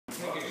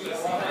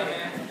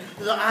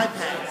The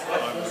iPad.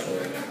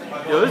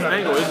 Yo, this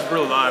angle is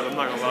real live, I'm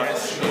not gonna lie.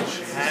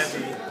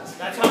 Heavy.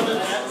 That's how the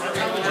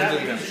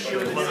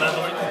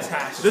malevolent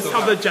attacks. This is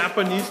how the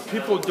Japanese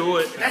people do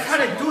it. That's how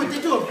they do it.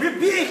 They do it real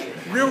big.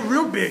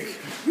 Real big.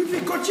 Real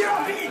big. Go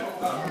down big.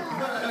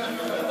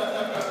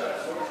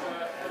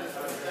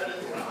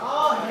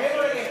 Oh, hey,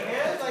 when I get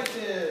hands like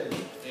this.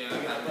 Yeah, I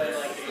got it.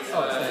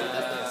 Oh,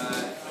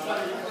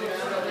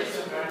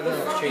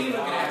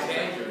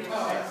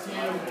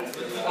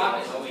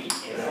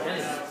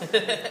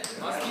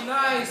 Must be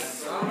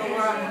nice. I don't know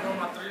where I'm on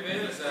my 3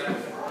 videos at.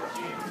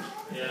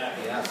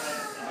 yeah.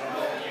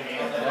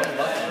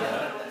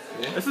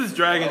 This is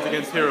Dragons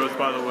against Heroes,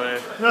 by the way.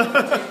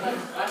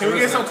 Can we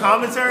get some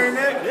commentary,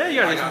 Nick? Yeah,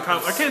 you gotta get some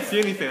comments. I can't see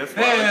anything, that's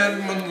why.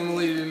 And I'm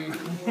leading.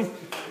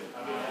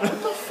 What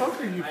the fuck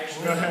are you?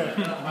 Go ahead.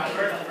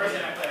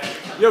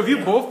 Yo, if you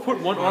both put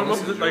one arm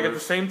up like at the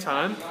same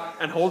time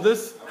and hold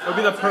this, it would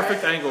be the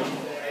perfect angle.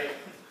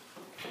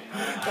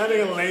 That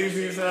nigga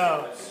lazy as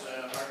hell.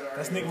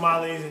 That's Nick Ma,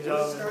 ladies and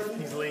gentlemen.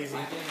 He's lazy.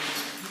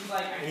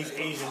 And he's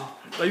Asian.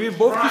 Like if you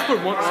both just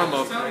put one arm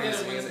up.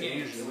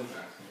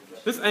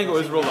 This angle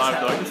is real live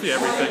though. I can see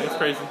everything. It's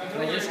crazy.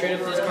 Can I just straight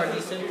up this card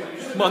decent?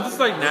 Come on, this is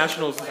like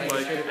nationals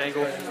like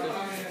angle.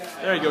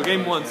 There you go.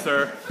 Game 1,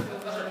 sir.